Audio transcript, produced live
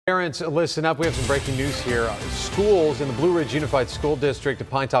Parents, listen up. We have some breaking news here. Schools in the Blue Ridge Unified School District of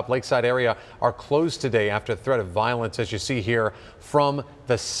Pine Top Lakeside area are closed today after the threat of violence, as you see here from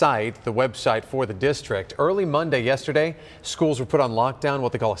the site, the website for the district. Early Monday yesterday, schools were put on lockdown,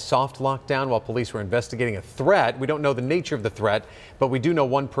 what they call a soft lockdown, while police were investigating a threat. We don't know the nature of the threat, but we do know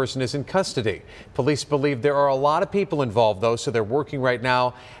one person is in custody. Police believe there are a lot of people involved, though, so they're working right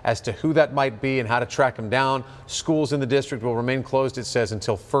now as to who that might be and how to track them down. Schools in the district will remain closed, it says,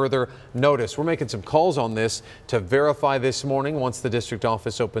 until further notice. We're making some calls on this to verify this morning once the district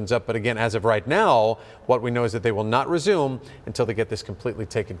office opens up. But again, as of right now, what we know is that they will not resume until they get this completely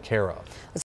taken care of.